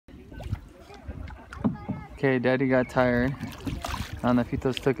Okay, Daddy got tired. Now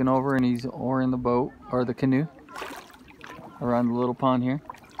Nefito's taking over and he's oaring the boat, or the canoe, around the little pond here.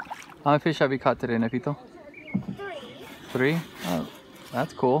 How many fish have you caught today, Nefito? 3. 3? Oh,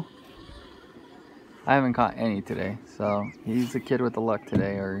 that's cool. I haven't caught any today, so he's the kid with the luck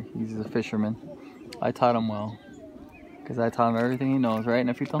today, or he's the fisherman. I taught him well, because I taught him everything he knows, right,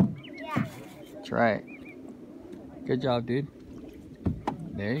 Nefito? Yeah. That's right. Good job, dude.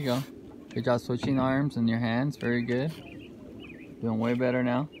 There you go. Good job switching arms and your hands. Very good. Doing way better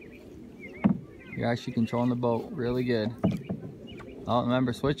now. You're actually controlling the boat really good. Oh,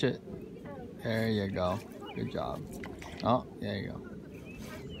 remember, switch it. There you go. Good job. Oh, there you go.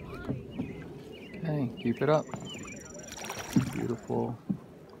 Okay, keep it up. Beautiful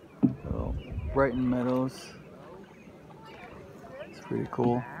little Brighton Meadows. It's pretty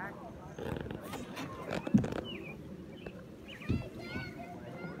cool.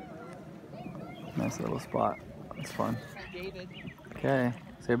 Nice little spot. It's fun. Okay,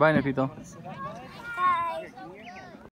 say bye, Nefito. Bye.